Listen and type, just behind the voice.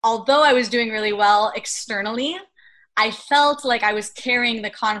although I was doing really well externally, I felt like I was carrying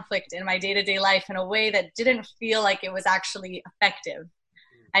the conflict in my day-to-day life in a way that didn't feel like it was actually effective.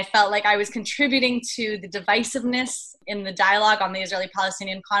 I felt like I was contributing to the divisiveness in the dialogue on the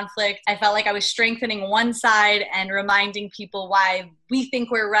Israeli-Palestinian conflict. I felt like I was strengthening one side and reminding people why we think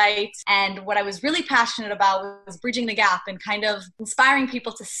we're right. And what I was really passionate about was bridging the gap and kind of inspiring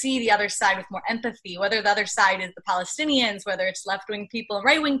people to see the other side with more empathy, whether the other side is the Palestinians, whether it's left-wing people and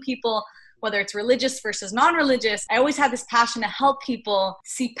right-wing people, whether it's religious versus non-religious. I always had this passion to help people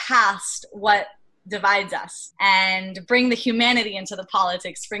see past what divides us and bring the humanity into the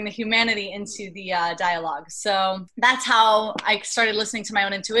politics, bring the humanity into the dialogue. So that's how I started listening to my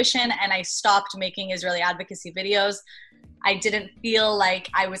own intuition, and I stopped making Israeli advocacy videos. I didn't feel like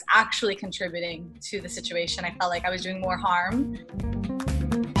I was actually contributing to the situation. I felt like I was doing more harm.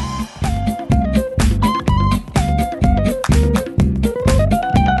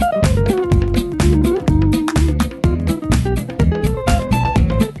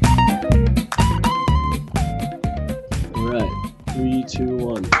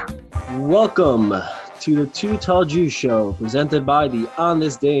 Welcome to the Two Tall Jews Show, presented by the On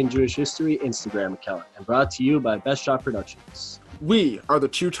This Day in Jewish History Instagram account and brought to you by Best Shot Productions. We are the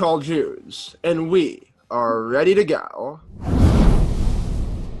Two Tall Jews, and we are ready to go.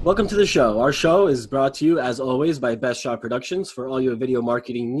 Welcome to the show. Our show is brought to you, as always, by Best Shot Productions. For all your video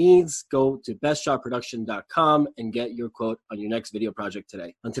marketing needs, go to bestshotproduction.com and get your quote on your next video project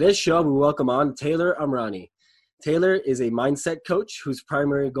today. On today's show, we welcome on Taylor Amrani. Taylor is a mindset coach whose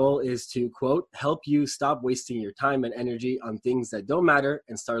primary goal is to, quote, help you stop wasting your time and energy on things that don't matter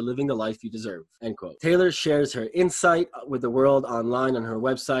and start living the life you deserve, end quote. Taylor shares her insight with the world online on her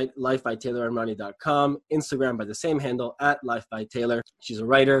website, lifebytayloramrani.com, Instagram by the same handle, @lifebytaylor. She's a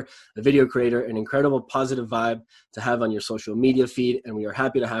writer, a video creator, an incredible positive vibe to have on your social media feed, and we are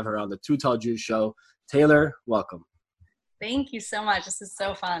happy to have her on the Two Tall Jews Show. Taylor, welcome. Thank you so much. This is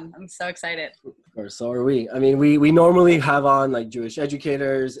so fun. I'm so excited. Of course, so are we. I mean, we normally have on like Jewish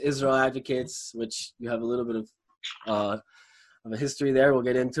educators, Israel advocates, which you have a little bit of a history there. We'll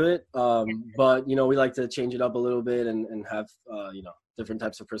get into it. But, you know, we like to change it up a little bit and have, different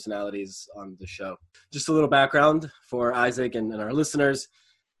types of personalities on the show. Just a little background for Isaac and our listeners.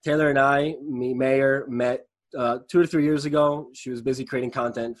 Taylor and I, Mayor, met 2 to 3 years ago. She was busy creating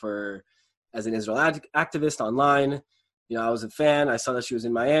content as an Israel activist online. You know, I was a fan. I saw that she was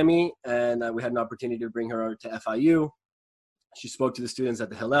in Miami, and we had an opportunity to bring her to FIU. She spoke to the students at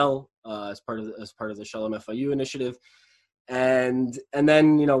the Hillel as part of the Shalom FIU initiative, and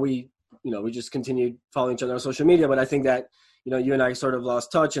then we just continued following each other on social media. But I think that you and I sort of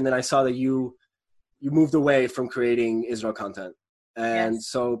lost touch, and then I saw that you moved away from creating Israel content, and Yes.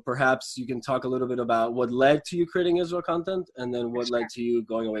 So perhaps you can talk a little bit about what led to you creating Israel content, and then what led to you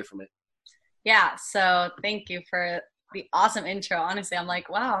going away from it. Yeah. So thank you for the awesome intro. Honestly, I'm like,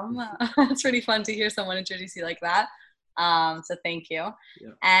 wow, it's pretty fun to hear someone introduce you like that. So thank you.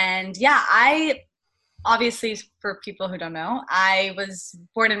 Yeah. And yeah, I obviously, for people who don't know, I was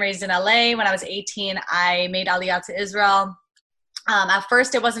born and raised in LA. When I was 18, I made Aliyah to Israel. At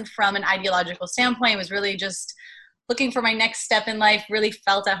first, it wasn't from an ideological standpoint. It was really just looking for my next step in life, really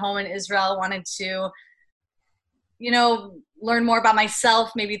felt at home in Israel, wanted to learn more about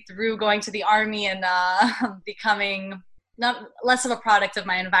myself, maybe through going to the army and becoming less of a product of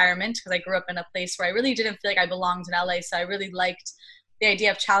my environment, because I grew up in a place where I really didn't feel like I belonged in LA. So I really liked the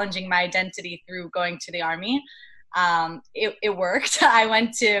idea of challenging my identity through going to the army. It worked. I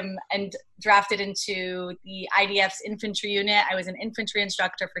went to and drafted into the IDF's infantry unit. I was an infantry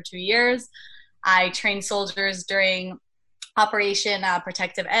instructor for 2 years. I trained soldiers during Operation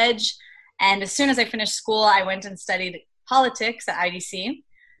Protective Edge. And as soon as I finished school, I went and studied politics at IDC.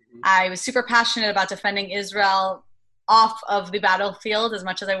 Mm-hmm. I was super passionate about defending Israel off of the battlefield as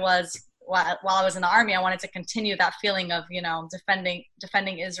much as I was while I was in the army. I wanted to continue that feeling of,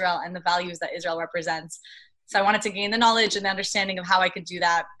 defending Israel and the values that Israel represents. So I wanted to gain the knowledge and the understanding of how I could do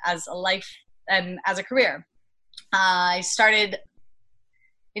that as a life and as a career. I started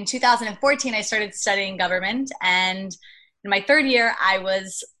in 2014, I started studying government. And in my third year, I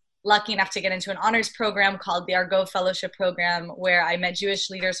was lucky enough to get into an honors program called the Argo Fellowship Program, where I met Jewish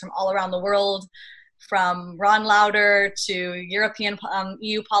leaders from all around the world, from Ron Lauder to European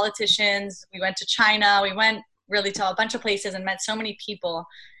EU politicians. We went to China. We went really to a bunch of places and met so many people.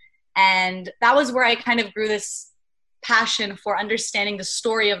 And that was where I kind of grew this passion for understanding the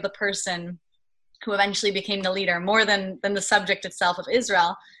story of the person who eventually became the leader, more than the subject itself of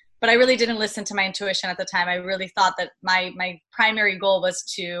Israel. But I really didn't listen to my intuition at the time. I really thought that my primary goal was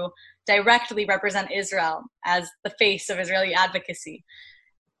to directly represent Israel as the face of Israeli advocacy.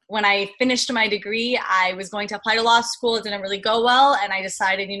 when I finished my degree, I was going to apply to law school. It didn't really go well. And I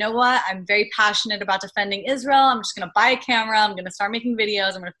decided, you know what? I'm very passionate about defending Israel. I'm just going to buy a camera. I'm going to start making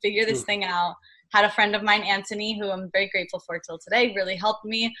videos. I'm going to figure this thing out. Had a friend of mine, Anthony, who I'm very grateful for till today, really helped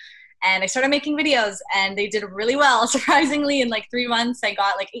me. And I started making videos, and they did really well. Surprisingly, in like 3 months, I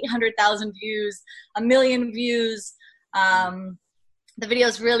got like 800,000 views, 1 million views. The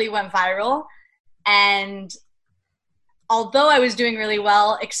videos really went viral. And although I was doing really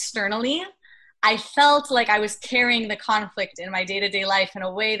well externally, I felt like I was carrying the conflict in my day-to-day life in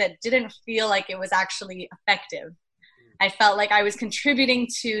a way that didn't feel like it was actually effective. I felt like I was contributing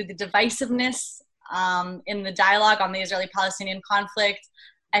to the divisiveness in the dialogue on the Israeli-Palestinian conflict.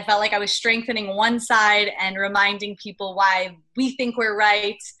 I felt like I was strengthening one side and reminding people why we think we're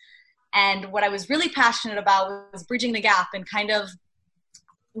right. And what I was really passionate about was bridging the gap and kind of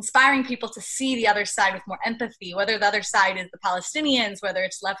inspiring people to see the other side with more empathy, whether the other side is the Palestinians, whether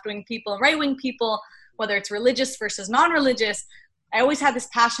it's left-wing people, right-wing people, whether it's religious versus non-religious. I always had this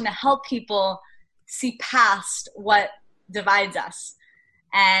passion to help people see past what divides us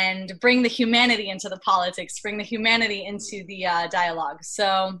and bring the humanity into the politics, bring the humanity into the dialogue.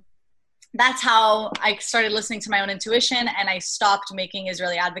 So that's how I started listening to my own intuition, and I stopped making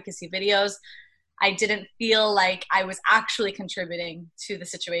Israeli advocacy videos. I didn't feel like I was actually contributing to the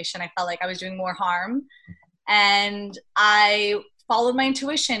situation. I felt like I was doing more harm. And I followed my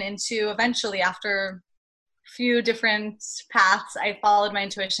intuition into eventually, after a few different paths, I followed my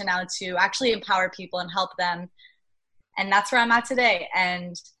intuition now to actually empower people and help them. And that's where I'm at today.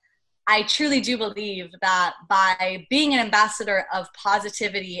 And I truly do believe that by being an ambassador of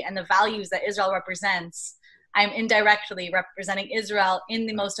positivity and the values that Israel represents, I'm indirectly representing Israel in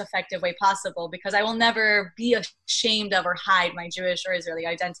the most effective way possible, because I will never be ashamed of or hide my Jewish or Israeli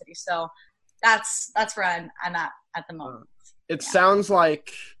identity. So that's where I'm at the moment. It sounds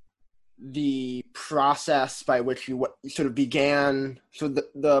like the process by which you sort of began, so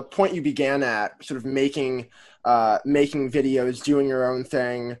the point you began at, sort of making videos, doing your own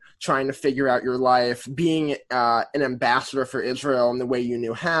thing, trying to figure out your life, being an ambassador for Israel in the way you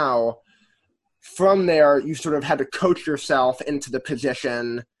knew how. From there, you sort of had to coach yourself into the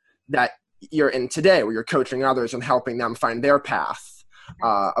position that you're in today, where you're coaching others and helping them find their path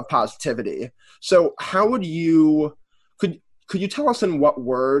of positivity. So how would you, could you tell us in one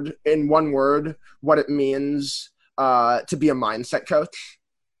word, what it means to be a mindset coach?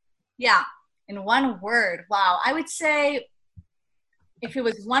 Yeah, in one word. Wow. I would say, if it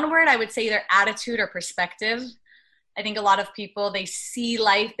was one word, I would say either attitude or perspective. I think a lot of people, they see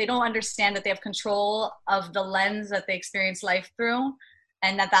life, they don't understand that they have control of the lens that they experience life through,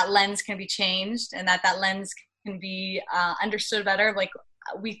 and that lens can be changed, and that lens can be understood better. Like,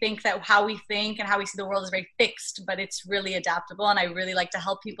 we think that how we think and how we see the world is very fixed, but it's really adaptable. And I really like to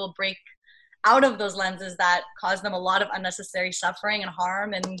help people break out of those lenses that cause them a lot of unnecessary suffering and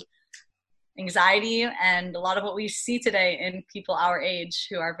harm and anxiety, and a lot of what we see today in people our age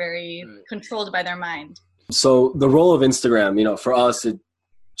who are very controlled by their mind. So the role of Instagram, for us, it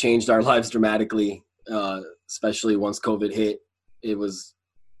changed our lives dramatically, especially once COVID hit. It was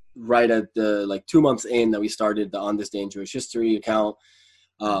right at the 2 months in that we started the On This Day in Jewish History account.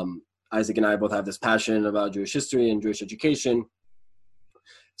 Isaac and I both have this passion about Jewish history and Jewish education,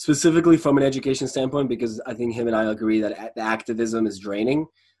 specifically from an education standpoint, because I think him and I agree that the activism is draining,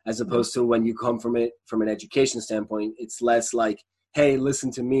 as opposed to when you come from it from an education standpoint. It's less like, hey,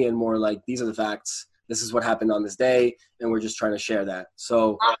 listen to me, and more like, these are the facts. This is what happened on this day, and we're just trying to share that.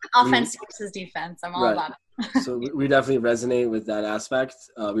 So offense versus defense. I'm all about it. So we definitely resonate with that aspect.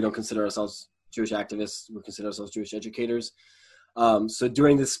 We don't consider ourselves Jewish activists. We consider ourselves Jewish educators. So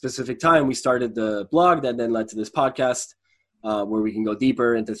during this specific time, we started the blog that then led to this podcast, where we can go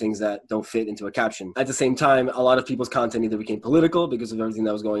deeper into things that don't fit into a caption. At the same time, a lot of people's content either became political because of everything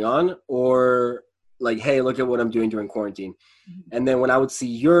that was going on, or like, hey, look at what I'm doing during quarantine. Mm-hmm. And then when I would see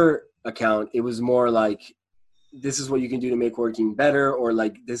your account, it was more like, this is what you can do to make quarantine better, or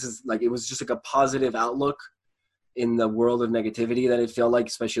like, this is like, it was just like a positive outlook in the world of negativity that it felt like,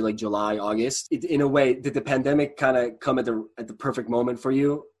 especially like July, August. In a way, did the pandemic kind of come at the perfect moment for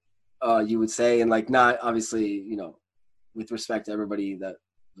you, you would say? And like, not obviously, with respect to everybody that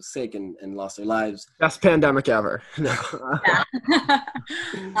was sick and lost their lives. Best pandemic ever. No.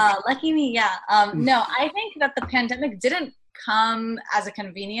 Lucky me, yeah. No, I think that the pandemic didn't come as a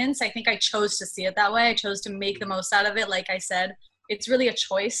convenience. I think I chose to see it that way. I chose to make the most out of it. Like I said, it's really a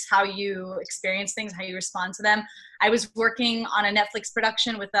choice how you experience things, how you respond to them. I was working on a Netflix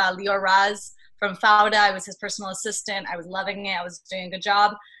production with Lior Raz from Fauda. I was his personal assistant. I was loving it. I was doing a good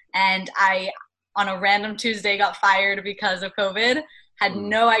job. And I, on a random Tuesday, got fired because of COVID. had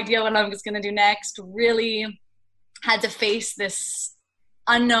no idea what I was going to do next, really had to face this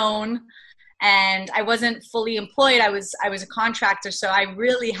unknown, and I wasn't fully employed. I was a contractor, so I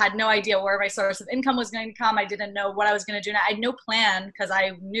really had no idea where my source of income was going to come. I didn't know what I was going to do. I had no plan because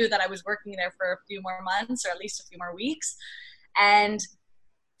I knew that I was working there for a few more months or at least a few more weeks. And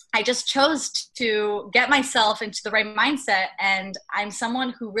I just chose to get myself into the right mindset. And I'm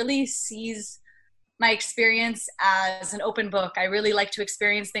someone who really sees my experience as an open book. I really like to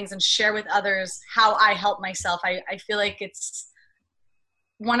experience things and share with others how I help myself. I feel like it's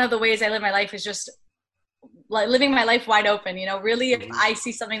one of the ways I live my life is just like living my life wide open. You know, really, if I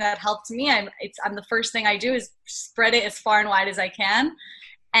see something that helped me, I'm the first thing I do is spread it as far and wide as I can.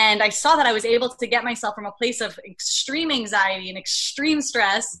 And I saw that I was able to get myself from a place of extreme anxiety and extreme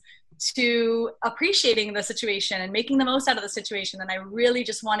stress to appreciating the situation and making the most out of the situation. And I really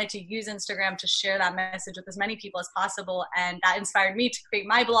just wanted to use Instagram to share that message with as many people as possible. And that inspired me to create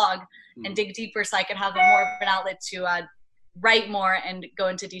my blog and dig deeper so I could have more of an outlet to write more and go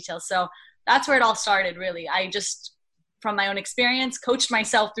into details. So that's where it all started, really. I just, from my own experience, coached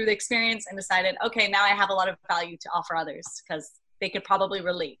myself through the experience and decided, okay, now I have a lot of value to offer others because they could probably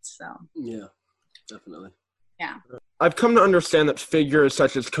relate. So yeah, definitely. Yeah. I've come to understand that figures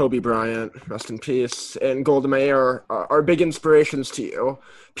such as Kobe Bryant, rest in peace, and Golda Meir are big inspirations to you.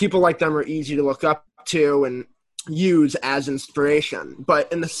 People like them are easy to look up to and use as inspiration.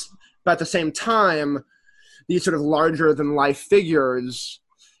 But at the same time, these sort of larger-than-life figures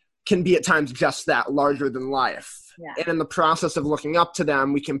can be at times just that, larger than life. Yeah. And in the process of looking up to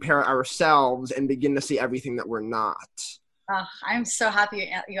them, we compare ourselves and begin to see everything that we're not. I'm so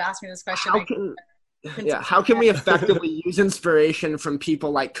happy you asked me this question. How can we effectively use inspiration from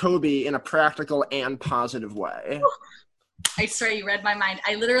people like Kobe in a practical and positive way? I swear you read my mind.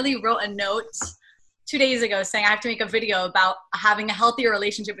 I literally wrote a note 2 days ago saying I have to make a video about having a healthier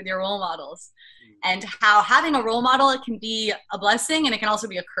relationship with your role models and how having a role model, it can be a blessing and it can also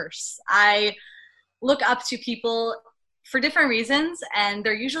be a curse. I look up to people for different reasons, and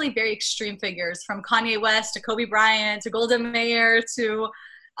they're usually very extreme figures, from Kanye West to Kobe Bryant to Golda Meir to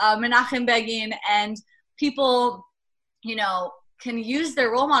Menachem Begin, and people, you know, can use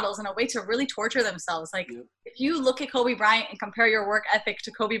their role models in a way to really torture themselves. Like, if you look at Kobe Bryant and compare your work ethic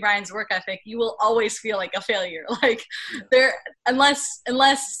to Kobe Bryant's work ethic, you will always feel like a failure. Like,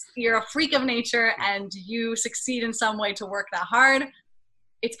 unless you're a freak of nature and you succeed in some way to work that hard,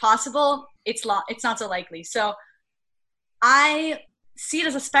 it's possible. It's not so likely. So I see it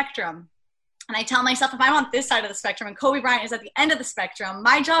as a spectrum. And I tell myself, if I'm on this side of the spectrum and Kobe Bryant is at the end of the spectrum,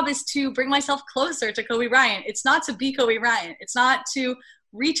 my job is to bring myself closer to Kobe Bryant. It's not to be Kobe Bryant. It's not to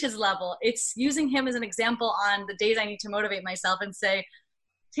reach his level. It's using him as an example on the days I need to motivate myself and say,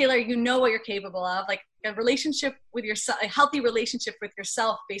 Taylor, you know what you're capable of. Like, a relationship with yourself, a healthy relationship with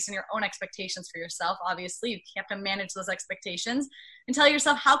yourself based on your own expectations for yourself. Obviously, you have to manage those expectations and tell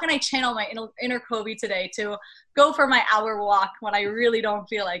yourself, how can I channel my inner Kobe today to go for my hour walk when I really don't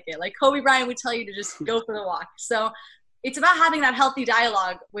feel like it? Like Kobe Bryant would tell you to just go for the walk. So it's about having that healthy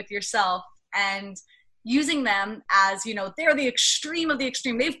dialogue with yourself and using them as, you know, they're the extreme of the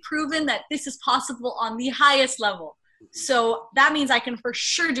extreme. They've proven that this is possible on the highest level. So that means I can for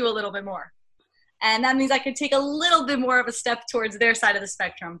sure do a little bit more. And that means I could take a little bit more of a step towards their side of the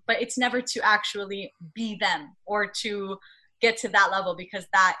spectrum, but it's never to actually be them or to get to that level, because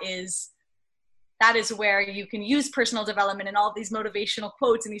that is where you can use personal development and all these motivational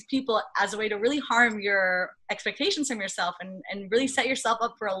quotes and these people as a way to really harm your expectations from yourself and really set yourself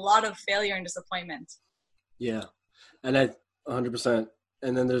up for a lot of failure and disappointment. Yeah. And 100%.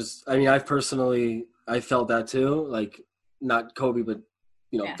 And then I felt that too, like not Kobe, but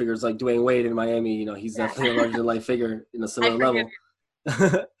you know, figures like Dwayne Wade in Miami, you know, he's definitely a larger than life figure in a similar level.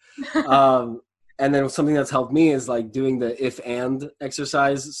 And then something that's helped me is like doing the if and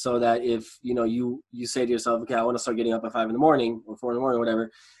exercise, so that if, you know, you say to yourself, okay, I want to start getting up at 5 a.m. or 4 a.m, or whatever.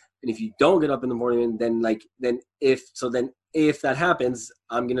 And if you don't get up in the morning, then if that happens,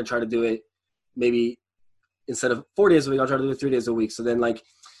 I'm going to try to do it maybe instead of 4 days a week, I'll try to do it 3 days a week. So then like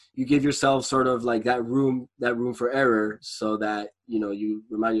you give yourself sort of like that room for error, so that, you know, you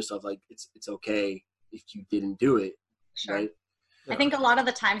remind yourself like it's okay if you didn't do it. Sure. Right? I think a lot of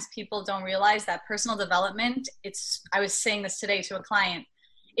the times people don't realize that personal development, I was saying this today to a client,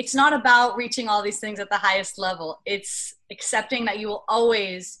 it's not about reaching all these things at the highest level. It's accepting that you will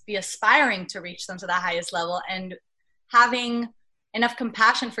always be aspiring to reach them to the highest level and having enough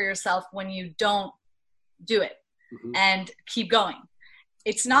compassion for yourself when you don't do it and keep going.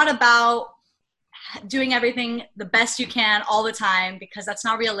 It's not about doing everything the best you can all the time, because that's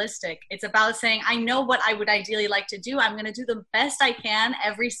not realistic. It's about saying, I know what I would ideally like to do. I'm going to do the best I can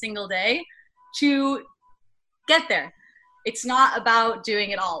every single day to get there. It's not about doing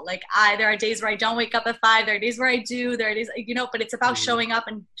it all. Like there are days where I don't wake up at 5. There are days where I do. There are days, but it's about showing up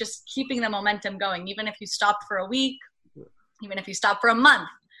and just keeping the momentum going. Even if you stop for a week, even if you stop for a month,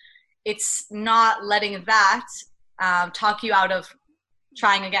 it's not letting that talk you out of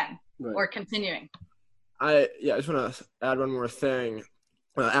trying again or continuing. I just want to add one more thing.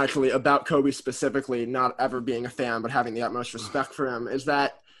 Actually, about Kobe specifically, not ever being a fan, but having the utmost respect for him, is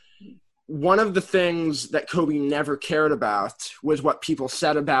that one of the things that Kobe never cared about was what people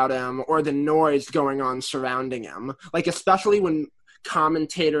said about him or the noise going on surrounding him. Like, especially when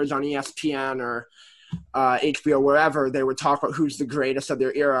commentators on ESPN or HBO, wherever, they would talk about who's the greatest of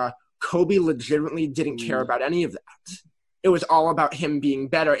their era, Kobe legitimately didn't care about any of that. It was all about him being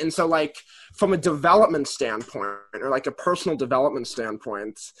better. And so, like, from a development standpoint, or like a personal development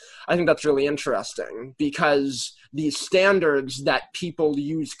standpoint, I think that's really interesting, because these standards that people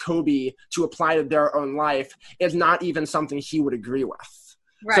use Kobe to apply to their own life is not even something he would agree with.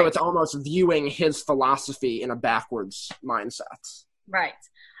 Right. So it's almost viewing his philosophy in a backwards mindset. Right.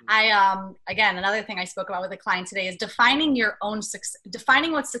 Again, another thing I spoke about with a client today is defining your own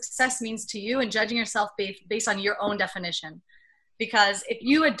defining what success means to you and judging yourself based on your own definition. Because if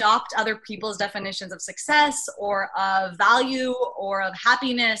you adopt other people's definitions of success or of value or of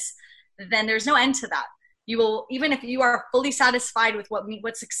happiness, then there's no end to that. You will, even if you are fully satisfied with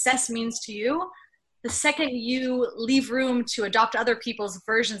what success means to you, the second you leave room to adopt other people's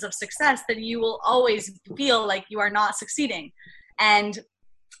versions of success, then you will always feel like you are not succeeding. And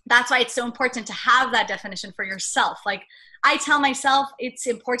that's why it's so important to have that definition for yourself. Like, I tell myself it's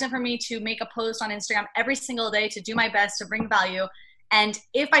important for me to make a post on Instagram every single day, to do my best to bring value. And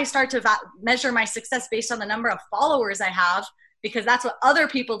if I start to measure my success based on the number of followers I have, because that's what other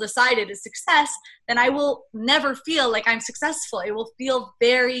people decided is success, then I will never feel like I'm successful. It will feel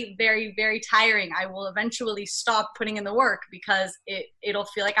very, very, very tiring. I will eventually stop putting in the work because it'll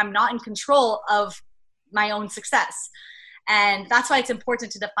feel like I'm not in control of my own success. And that's why it's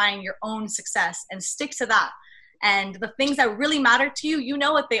important to define your own success and stick to that. And the things that really matter to you, you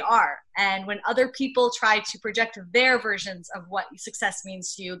know what they are. And when other people try to project their versions of what success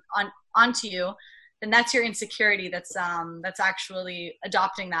means to you onto you, then that's your insecurity that's actually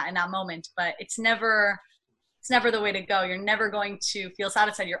adopting that in that moment. But it's never the way to go. You're never going to feel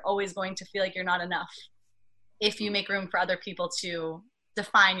satisfied. You're always going to feel like you're not enough if you make room for other people to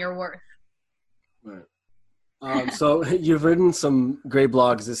define your worth. Right. So you've written some great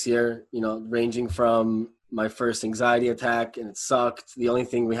blogs this year, ranging from my first anxiety attack and it sucked. The only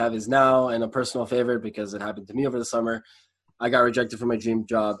thing we have is now, and a personal favorite because it happened to me over the summer. I got rejected from my dream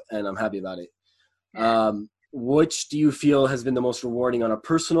job and I'm happy about it. Which do you feel has been the most rewarding on a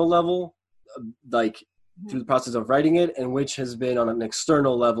personal level, like through the process of writing it, and which has been on an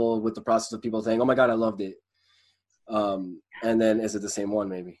external level with the process of people saying, oh my God, I loved it. And then is it the same one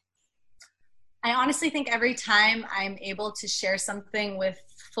maybe? I honestly think every time I'm able to share something with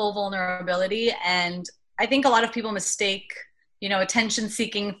full vulnerability, and I think a lot of people mistake, attention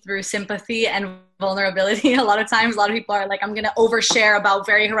seeking through sympathy and vulnerability. A lot of times, a lot of people are like, I'm going to overshare about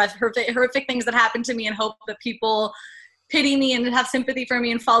very horrific things that happened to me and hope that people pity me and have sympathy for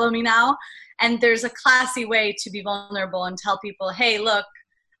me and follow me now. And there's a classy way to be vulnerable and tell people, hey, look,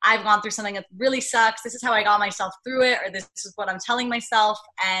 I've gone through something that really sucks. This is how I got myself through it, or this is what I'm telling myself,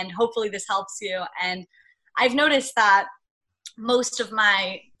 and hopefully this helps you. And I've noticed that most of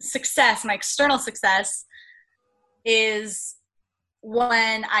my success, my external success, is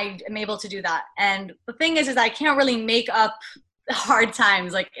when I am able to do that. And the thing is I can't really make up hard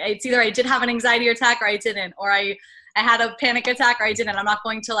times. Like, it's either I did have an anxiety attack or I didn't, or I had a panic attack or I didn't. I'm not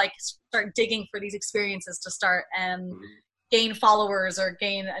going to start digging for these experiences to start and gain followers or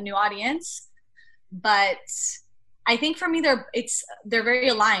gain a new audience. But I think for me, they're very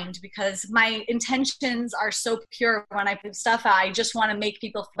aligned, because my intentions are so pure. When I put stuff out, I just want to make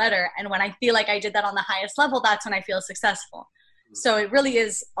people feel better. And when I feel like I did that on the highest level, that's when I feel successful. So it really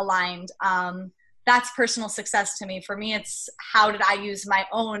is aligned. That's personal success to me. For me, it's how did I use my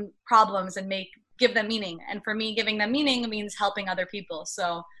own problems and give them meaning. And for me, giving them meaning means helping other people.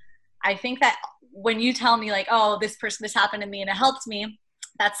 So I think that when you tell me oh, this happened to me and it helped me,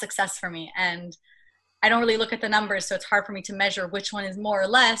 that's success for me. And I don't really look at the numbers, so it's hard for me to measure which one is more or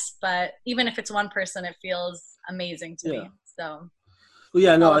less, but even if it's one person, it feels amazing to me. So well,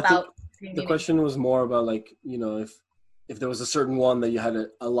 yeah, no, I think the question was more about if there was a certain one that you had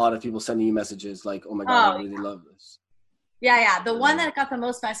a lot of people sending you messages like, oh my God, I really love this. Yeah. The one that got the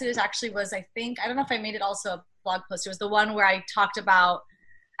most messages actually was, I don't know if I made it also a blog post. It was the one where I talked about,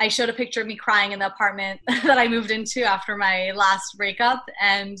 I showed a picture of me crying in the apartment that I moved into after my last breakup,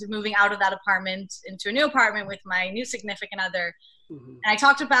 and moving out of that apartment into a new apartment with my new significant other. Mm-hmm. And I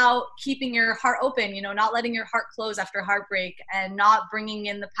talked about keeping your heart open, not letting your heart close after heartbreak, and not bringing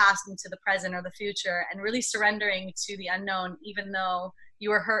in the past into the present or the future, and really surrendering to the unknown, even though you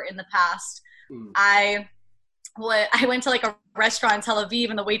were hurt in the past. Mm. I went to like a restaurant in Tel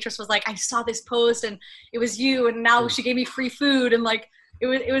Aviv, and the waitress was like, I saw this post and it was you, and now she gave me free food. And like,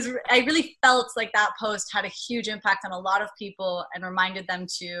 it was, I really felt like that post had a huge impact on a lot of people and reminded them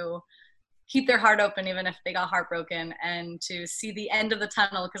to keep their heart open, even if they got heartbroken, and to see the end of the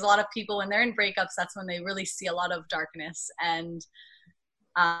tunnel. Because a lot of people, when they're in breakups, that's when they really see a lot of darkness. And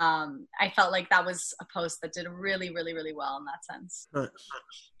I felt like that was a post that did really, really, really well in that sense. Nice.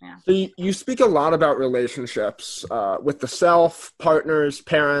 Yeah. So you speak a lot about relationships with the self, partners,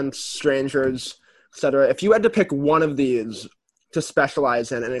 parents, strangers, etc. If you had to pick one of these to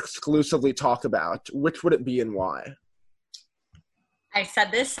specialize in and exclusively talk about, which would it be and why? I said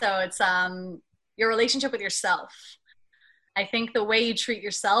this, so it's your relationship with yourself. I think the way you treat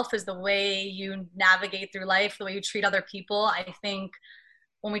yourself is the way you navigate through life, the way you treat other people. I think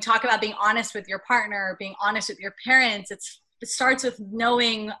when we talk about being honest with your partner, being honest with your parents, it starts with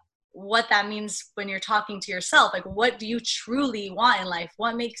knowing what that means when you're talking to yourself. Like, what do you truly want in life?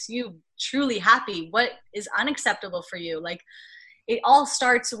 What makes you truly happy? What is unacceptable for you? Like, it all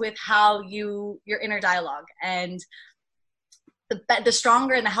starts with how your inner dialogue. And the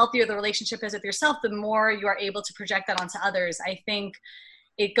stronger and the healthier the relationship is with yourself, the more you are able to project that onto others. I think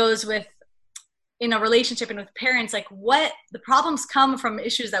it goes with, in a relationship and with parents, like, what the problems come from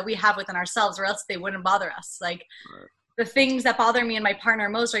issues that we have within ourselves, or else they wouldn't bother us. Like, right. The things that bother me and my partner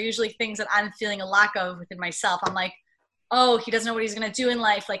most are usually things that I'm feeling a lack of within myself. I'm like, oh, he doesn't know what he's going to do in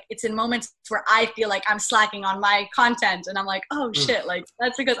life. Like, it's in moments where I feel like I'm slacking on my content, and I'm like, oh shit, like,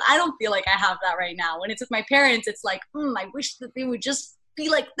 that's because I don't feel like I have that right now. When it's with my parents, it's like, I wish that they would just be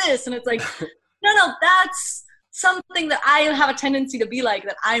like this. And it's like, no, that's something that I have a tendency to be like,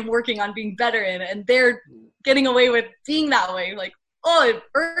 that I'm working on being better in, and they're getting away with being that way. Like, oh, it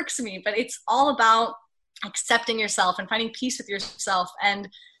irks me. But it's all about accepting yourself and finding peace with yourself, and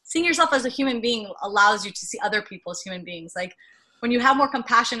seeing yourself as a human being allows you to see other people as human beings. Like, when you have more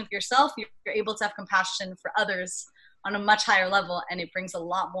compassion with yourself, you're able to have compassion for others on a much higher level, and it brings a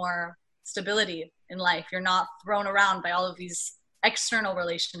lot more stability in life. You're not thrown around by all of these external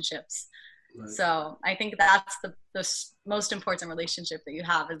relationships. Right. So I think that's the most important relationship that you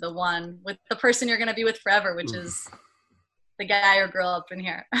have, is the one with the person you're going to be with forever, which is the guy or girl up in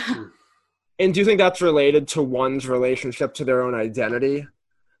here. And do you think that's related to one's relationship to their own identity?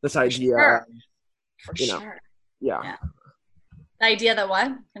 This idea, for sure. Yeah. The idea that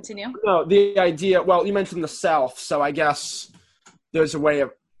what? Continue. No, the idea. Well, you mentioned the self, so I guess there's a way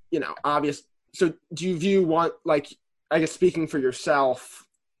of, obvious. So, do you view I guess speaking for yourself,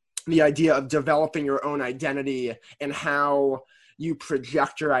 the idea of developing your own identity and how you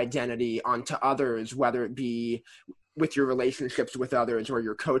project your identity onto others, whether it be with your relationships with others or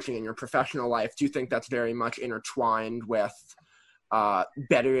your coaching in your professional life? Do you think that's very much intertwined with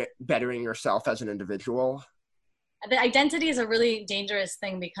bettering yourself as an individual? The identity is a really dangerous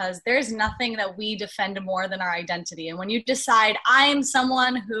thing, because there's nothing that we defend more than our identity. And when you decide, I'm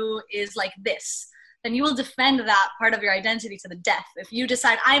someone who is like this, then you will defend that part of your identity to the death. If you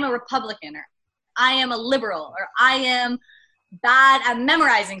decide, I'm a Republican, or I am a liberal, or I am bad at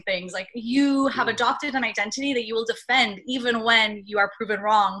memorizing things, like, you have adopted an identity that you will defend even when you are proven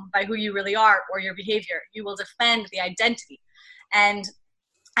wrong by who you really are or your behavior. You will defend the identity. And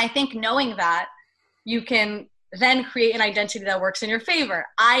I think knowing that, you can then create an identity that works in your favor.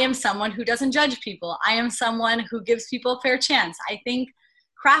 I am someone who doesn't judge people. I am someone who gives people a fair chance. I think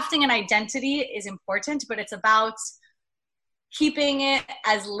crafting an identity is important, but it's about keeping it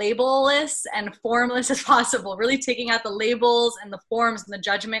as labelless and formless as possible, really taking out the labels and the forms and the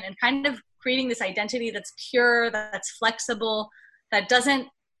judgment, and kind of creating this identity that's pure, that's flexible, that doesn't,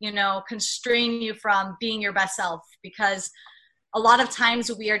 constrain you from being your best self. Because a lot of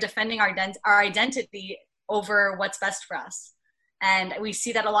times we are defending our identity over what's best for us. And we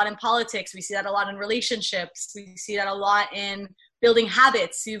see that a lot in politics. We see that a lot in relationships. We see that a lot in building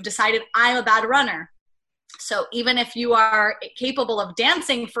habits. You've decided, I'm a bad runner. So even if you are capable of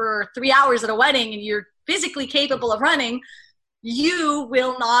dancing for 3 hours at a wedding and you're physically capable of running, you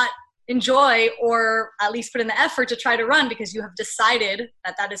will not enjoy, or at least put in the effort to try to run, because you have decided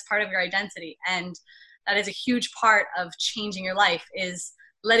that that is part of your identity. And that is a huge part of changing your life, is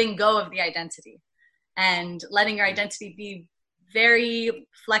letting go of the identity. and letting your identity be very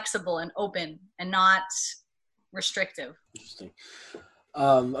flexible and open and not restrictive. Interesting.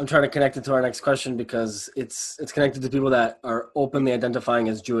 I'm trying to connect it to our next question because it's connected to people that are openly identifying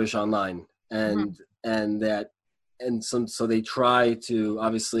as Jewish online, and so they try to,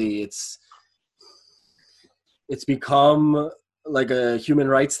 obviously it's become like a human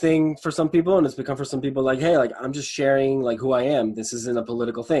rights thing for some people, and it's become for some people like, hey, like I'm just sharing like who I am. This isn't a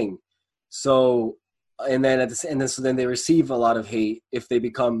political thing. So and then so then they receive a lot of hate if they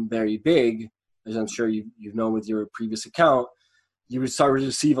become very big, as I'm sure you've known with your previous account. You would start to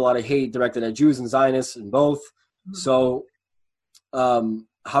receive a lot of hate directed at Jews and Zionists and both. Mm-hmm. So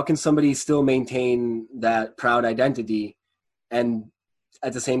how can somebody still maintain that proud identity and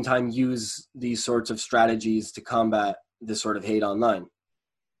at the same time use these sorts of strategies to combat this sort of hate online?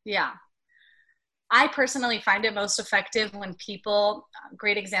 Yeah. I personally find it most effective when people,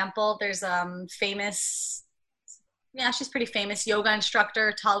 great example, there's famous, she's pretty famous yoga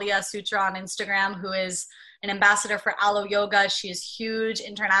instructor, Talia Sutra on Instagram, who is an ambassador for Alo Yoga. She is huge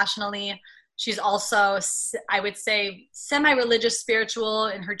internationally. She's also, I would say, semi-religious, spiritual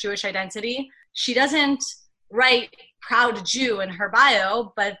in her Jewish identity. She doesn't write proud Jew in her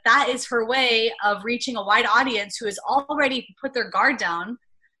bio, but that is her way of reaching a wide audience who has already put their guard down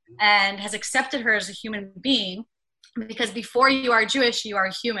and has accepted her as a human being, because before you are Jewish, you are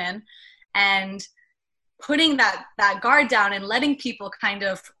human. And putting that guard down and letting people kind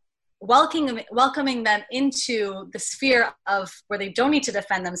of welcoming them into the sphere of where they don't need to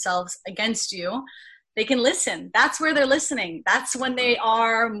defend themselves against you. They can listen. That's where they're listening. That's when they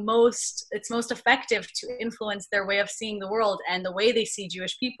are it's most effective to influence their way of seeing the world and the way they see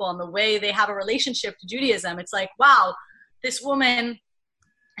Jewish people and the way they have a relationship to Judaism. It's like, wow, this woman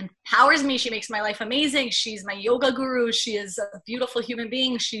empowers me. She makes my life amazing. She's my yoga guru. She is a beautiful human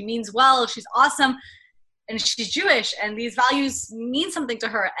being. She means well. She's awesome. And she's Jewish, and these values mean something to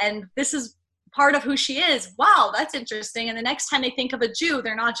her. And this is part of who she is. Wow, that's interesting. And the next time they think of a Jew,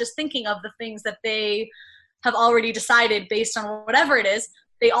 they're not just thinking of the things that they have already decided based on whatever it is.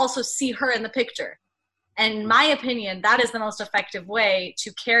 They also see her in the picture. And in my opinion, that is the most effective way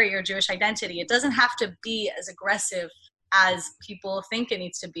to carry your Jewish identity. It doesn't have to be as aggressive as people think it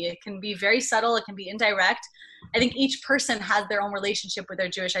needs to be. It can be very subtle. It can be indirect. I think each person has their own relationship with their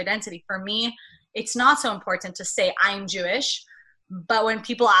Jewish identity. For me, it's not so important to say I'm Jewish, but when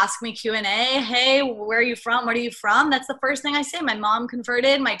people ask me Q&A, hey, where are you from? What are you from? That's the first thing I say. My mom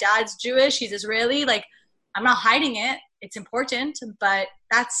converted. My dad's Jewish. He's Israeli. Like, I'm not hiding it. It's important, but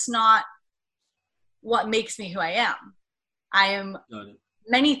that's not what makes me who I am. I am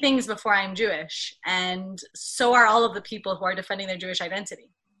many things before I'm Jewish, and so are all of the people who are defending their Jewish identity.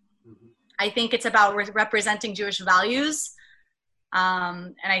 Mm-hmm. I think it's about representing Jewish values,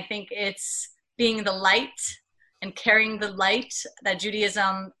 and I think it's being the light and carrying the light that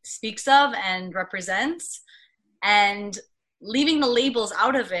Judaism speaks of and represents, and leaving the labels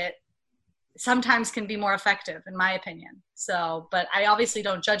out of it sometimes can be more effective, in my opinion. So, but I obviously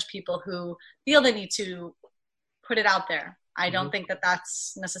don't judge people who feel the need to put it out there. I don't think that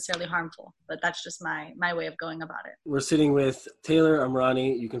that's necessarily harmful, but that's just my way of going about it. We're sitting with Taylor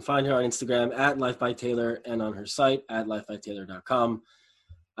Amrani. You can find her on Instagram at LifeByTaylor and on her site at lifebytaylor.com.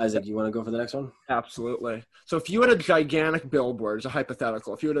 Isaac, you want to go for the next one? Absolutely. So if you had a gigantic billboard, as a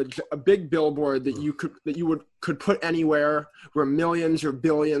hypothetical, if you had a big billboard that you could put anywhere where millions or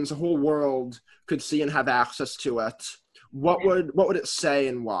billions, the whole world could see and have access to it, what would it say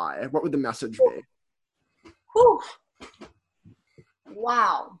and why? What would the message be? Whew.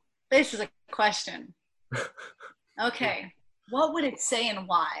 Wow. This is a question. Okay. What would it say and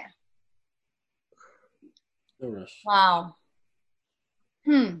why? No rush. Wow.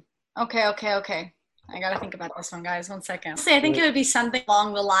 Okay. I gotta think about this one, guys. 1 second. I think it would be something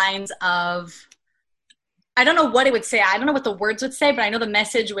along the lines of, I don't know what it would say. I don't know what the words would say, but I know the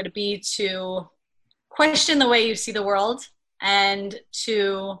message would be to question the way you see the world and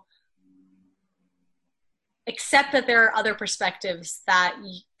to accept that there are other perspectives that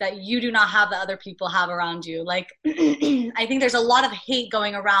you do not have that other people have around you. Like, I think there's a lot of hate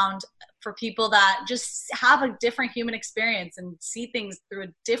going around for people that just have a different human experience and see things through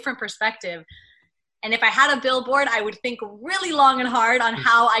a different perspective. And if I had a billboard, I would think really long and hard on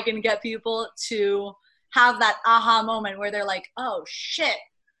how I can get people to have that aha moment where they're like, oh shit,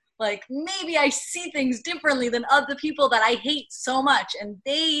 like maybe I see things differently than other people that I hate so much, and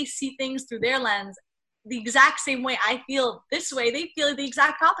they see things through their lens the exact same way I feel this way. They feel the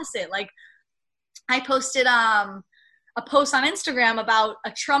exact opposite. Like, I posted a post on Instagram about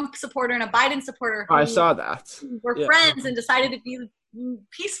a Trump supporter and a Biden supporter. I saw that. Were friends and decided to be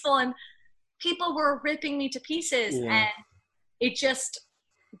peaceful, and people were ripping me to pieces. Yeah. And it just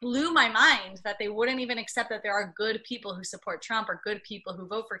blew my mind that they wouldn't even accept that there are good people who support Trump or good people who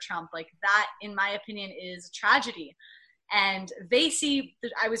vote for Trump. Like that, in my opinion, is a tragedy. And they see,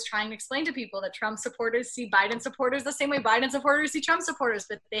 I was trying to explain to people that Trump supporters see Biden supporters the same way Biden supporters see Trump supporters,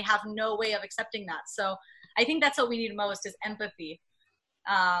 but they have no way of accepting that. So I think that's what we need most is empathy,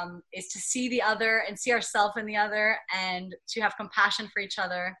 is to see the other and see ourselves in the other and to have compassion for each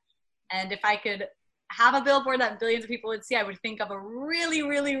other. And if I could have a billboard that billions of people would see, I would think of a really,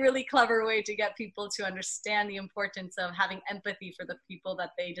 really, really clever way to get people to understand the importance of having empathy for the people that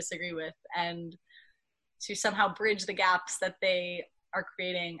they disagree with and to somehow bridge the gaps that they are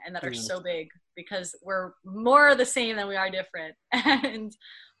creating and that are so big, because we're more the same than we are different. And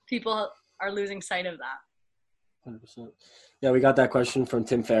people are losing sight of that. 100%. Yeah, we got that question from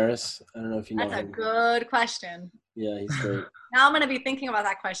Tim Ferriss. I don't know if you know That's him. a good question. Yeah, he's great. Now I'm going to be thinking about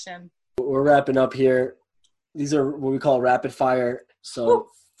that question. We're wrapping up here. These are what we call rapid fire. So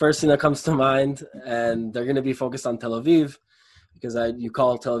first thing that comes to mind, and they're going to be focused on Tel Aviv, because you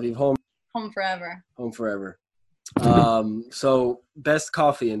call Tel Aviv home. Home forever. Home forever. So best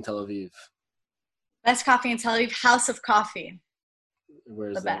coffee in Tel Aviv. Best coffee in Tel Aviv, House of Coffee.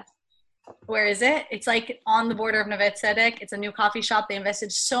 Where is The that? best. Where is it? It's like on the border of Neve Tzedek. It's a new coffee shop. They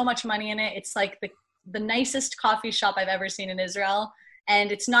invested so much money in it. It's like the nicest coffee shop I've ever seen in Israel.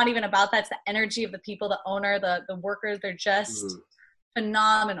 And it's not even about that. It's the energy of the people, the owner, the workers. They're just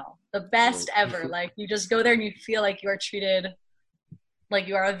phenomenal. The best ever. Like you just go there and you feel like you are treated like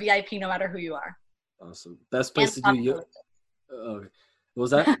you are a VIP no matter who you are. Awesome. Best place to do yoga. Okay. What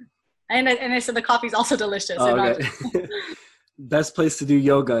was that? And I said the coffee's also delicious. Oh, okay. Best place to do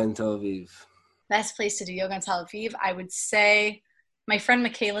yoga in Tel Aviv. Best place to do yoga in Tel Aviv, I would say my friend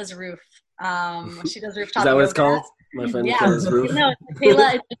Michaela's roof. She does rooftop yoga. Is that what it's called? My friend Michaela's roof? No,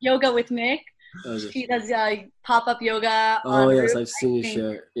 Michaela, it's yoga with Nick. Okay. She does pop-up yoga. Oh, on yes, roof. I've seen you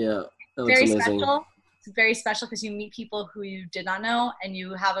share. Yeah, that looks Very amazing. special. It's very special because you meet people who you did not know and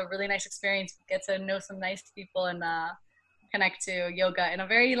you have a really nice experience, get to know some nice people and connect to yoga in a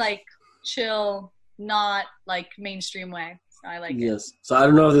very like chill, not like mainstream way. So I like it. Yes. So I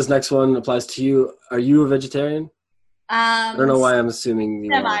don't know if this next one applies to you. Are you a vegetarian? I don't know why I'm assuming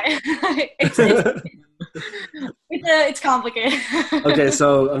you am are. It's complicated. Okay,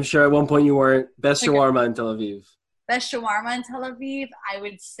 so I'm sure at one point you weren't. Best shawarma in Tel Aviv. Best shawarma in Tel Aviv, I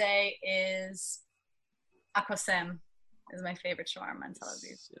would say, is Akosem. Is my favorite shawarma in Tel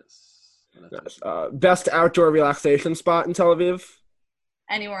Aviv. Yes. Best outdoor relaxation spot in Tel Aviv?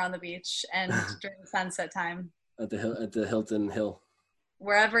 Anywhere on the beach and during sunset time. At the Hilton Hill.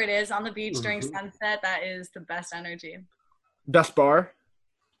 Wherever it is on the beach during sunset, that is the best energy. Best bar?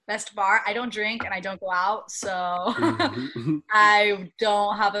 Best bar. I don't drink and I don't go out, so I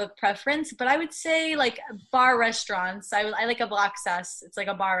don't have a preference. But I would say like bar restaurants. I like a Blacksas. It's like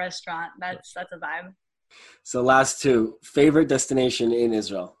a bar restaurant. That's a vibe. So last two. Favorite destination in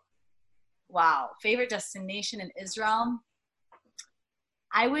Israel? Wow. Favorite destination in Israel?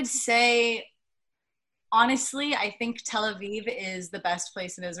 I would say, honestly, I think Tel Aviv is the best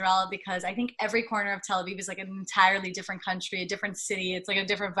place in Israel because I think every corner of Tel Aviv is like an entirely different country, a different city. It's like a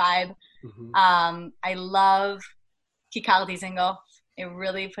different vibe. I love Kikar Dizengoff. It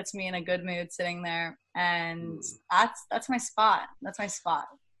really puts me in a good mood sitting there. And that's my spot. That's my spot.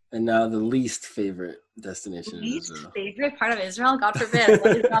 And now the least favorite destination in Least Israel. favorite part of Israel? God forbid.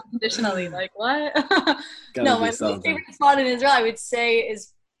 What is not conditionally? Like, what? No, my least favorite spot in Israel, I would say,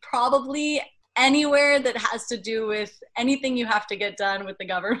 is probably anywhere that has to do with anything you have to get done with the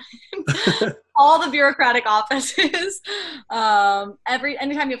government. All the bureaucratic offices.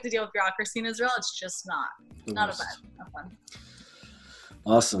 Anytime you have to deal with bureaucracy in Israel, it's just not a vibe. Not fun.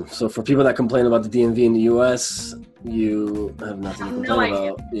 Awesome. So for people that complain about the DMV in the US, you have nothing to complain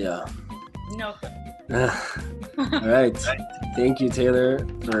about. Yeah. No clue. All right. Thank you, Taylor,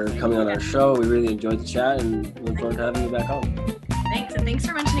 for coming on our show. We really enjoyed the chat and look forward to having you back on. Thanks, and thanks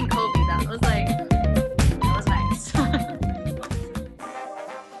for mentioning